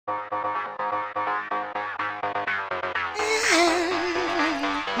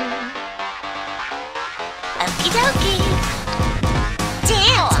dokie.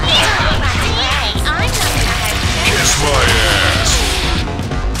 Damn, I'm not gonna hurt you. Kiss my ass.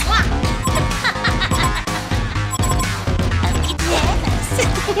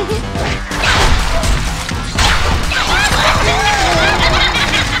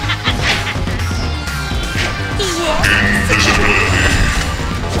 Invisibility.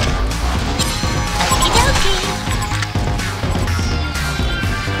 Okey-dokey.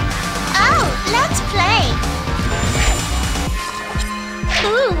 Oh, let's play.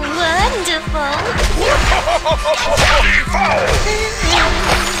 Ooh, wonderful.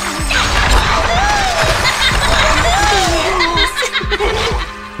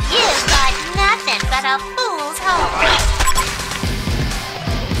 You've got nothing but a fool's home.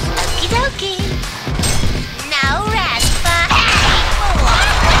 Okey-dokey. No rest for any fool.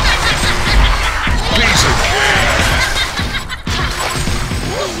 Piece of cake.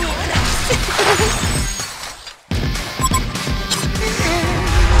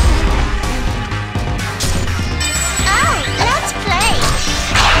 Oh, let's play.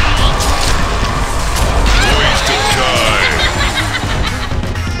 Waste of time.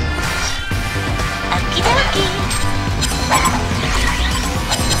 Okey-dokey.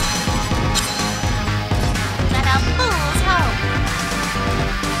 But a fool's home.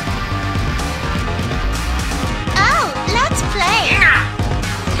 Oh, let's play.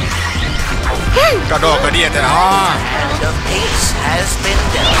 กระโดดกระเดียดแต่เนาะ And of peace has been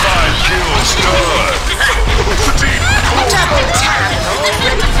done. 5 kills done. Double tap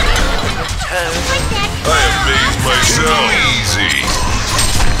already. Turn. Put that I amaze myself. Easy.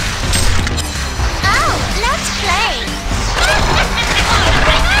 Oh, let's play.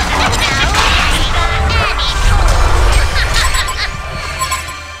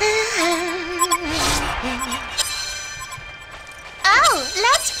 Oh,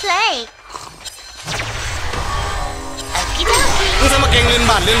 let's play. Okey-dokey. มึงจะมาเก่งลืน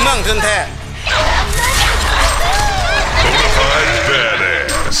บ้านลืนเมืองขึ้นแท้ Bonafide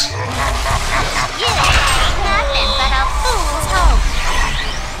badass. You ain't nothing but a fool's home.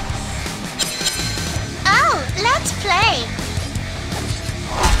 Oh, let's play.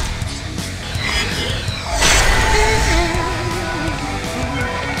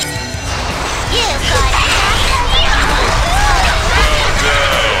 You've got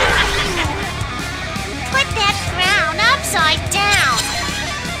Put that crown upside down.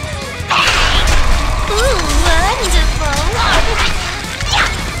 Ooh, wonderful.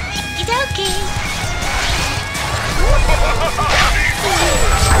 Okey-dokey.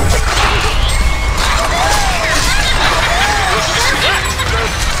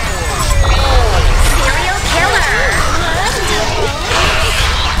 Serial killer. Wonderful.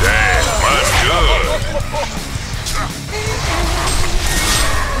 Damn, I'm good.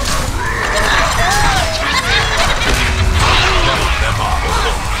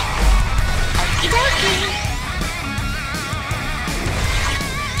 Okey-dokey.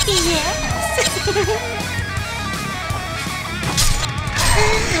 Yes.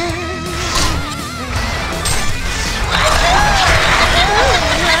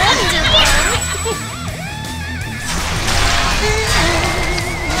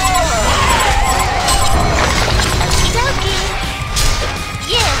 Okey-dokey.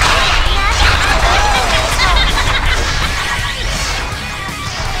 Yes.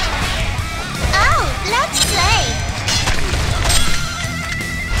 Oh, let's play.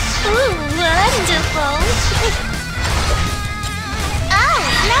 Ooh, wonderful. Oh,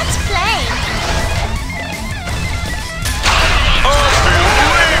 let's play.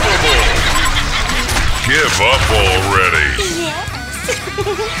 Unbelievable. Give up already. Yes.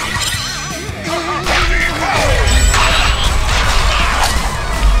 Unbelievable.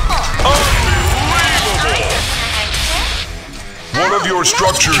 One of your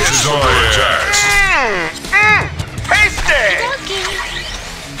structures is under attack. Tasty! Okey-dokey.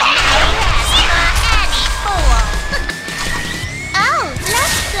 No rest for any fool. Oh,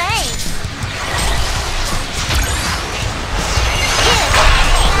 let's play. You've got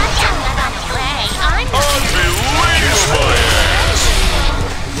nothing but a play. I'm not Unbelievable. Kiss my ass.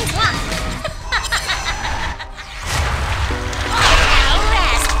 No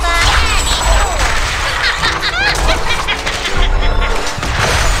rest for any fool.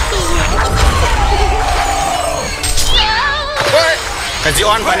 กันสิ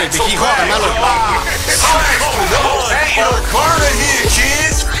อ้อนไปนี่ไปขี้ข้อกันมาเลย Ain't no karma here,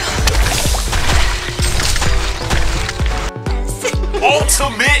 kids!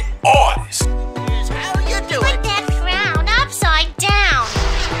 Ultimate artist! How you doing? Put that crown upside down.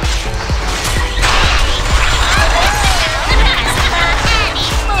 No rest for any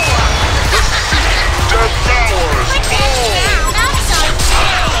fool. Devour.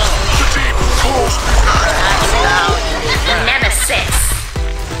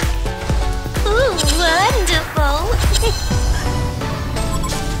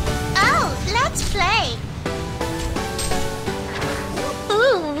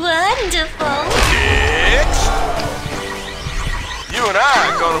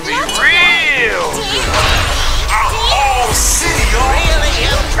 Gonna be real good. All city, y'all. Really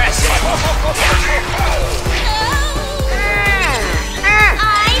impressive. Take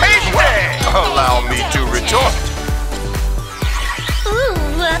that. Allow me to retort. Ooh,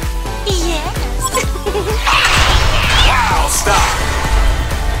 yes. Wow, stop.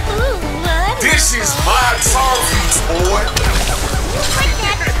 Ooh, wonderful. This is my target, boy. Put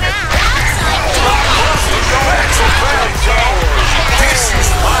that crown upside down. Back so fast, y'all. This is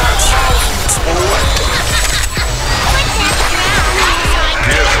my target, boy. Put that crown upside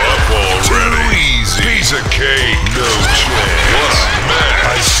down. Give up already. Too easy. Piece of cake. No chance. What's the matter?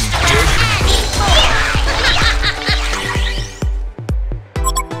 I see dead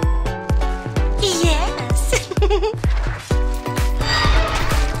Yes.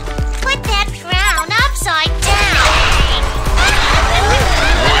 Put that crown upside down.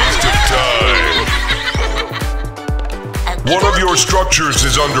 waste of time. One of your structures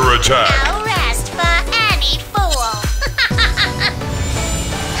is under attack. No rest for any fool.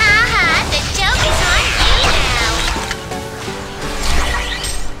 Haha, the joke is on you now.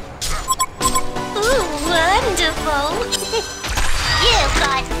 Ooh, wonderful. You've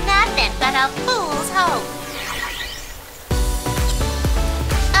got nothing but a fool's hope.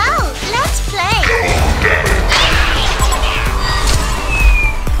 Oh, let's play.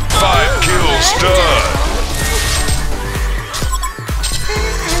 5 kills stud.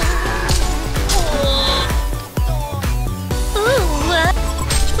 Ooh,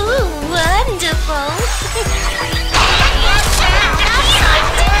 wonderful. Upside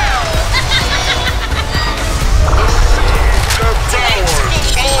down.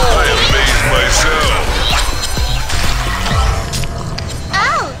 I amaze myself.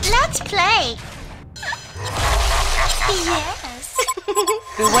 Oh, let's play. Yes.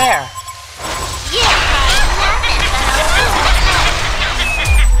 Beware. You've got nothing but a fool.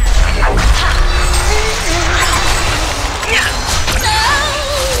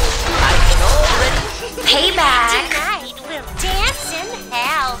 Payback. Tonight we'll dance in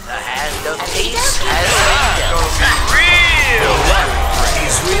hell. The hand of peace has been dealt. Real.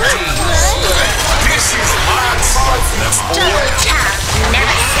 Is this is my target, boy.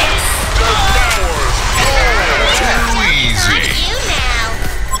 Nemesis. Too easy. You now.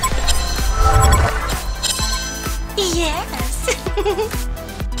 Yes.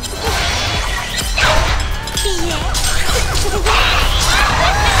 Yes.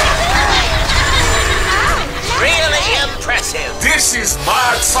 Really impressive. This is my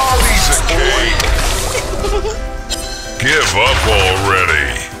target, boy. Give up already.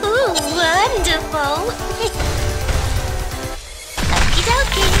 Ooh, wonderful. Okie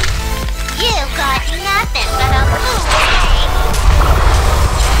dokie. You've got nothing but a fool's game.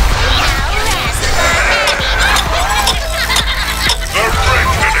 No rest for The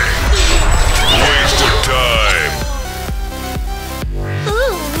reckoning. Waste of time.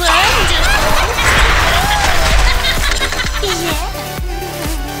 Ooh, wonderful. Yes.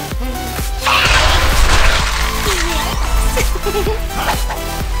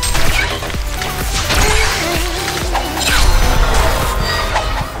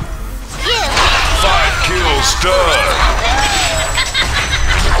 Yes. 5 kills stud.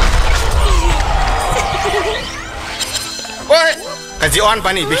 What? กันสิออนปา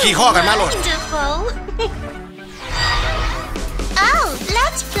นนี่ไปขี้ข้อกันมาโลด Wonderful. Oh,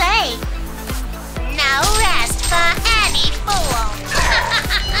 let's play. No rest for any fool. Put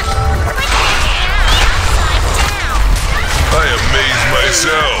that crown upside down. I amaze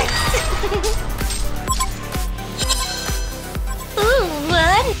myself. Ooh,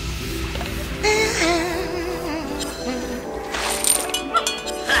 what?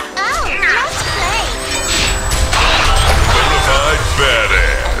 Oh, let's play. Bonafide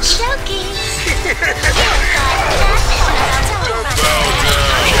badass. Jokey. You've got nothing but a toe Bow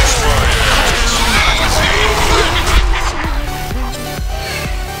down, try it.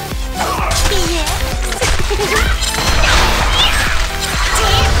 Yes.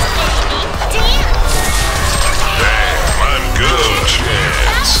 Dance, baby, dance. Damn, I'm good. Chance.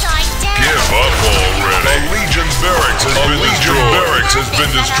 Upside down. Give up already. A Legion barracks has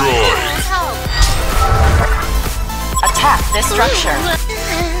been destroyed. Attack this structure.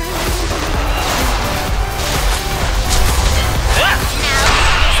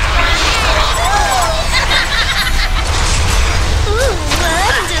 Ooh,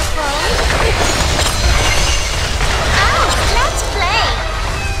 wonderful. Oh, let's play.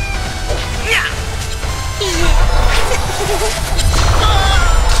 Yeah.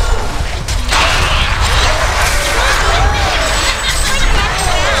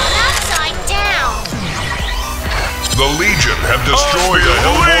 Upside down. The Legion have destroyed a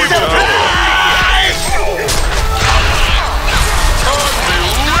Hellborn tower.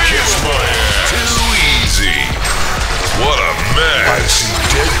 Kiss my ass. Too easy. What a mess. I see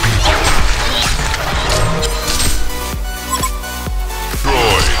dead people.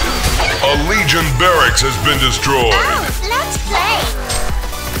 Destroyed. A Legion barracks has been destroyed. Oh, let's play.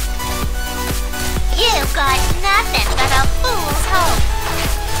 You've got nothing but a fool's hope.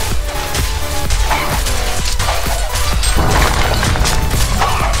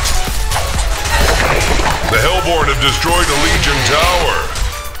 The Hellborn have destroyed a Legion tower.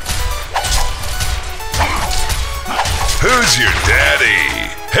 Who's your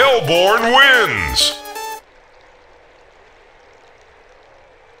daddy? Hellborn wins!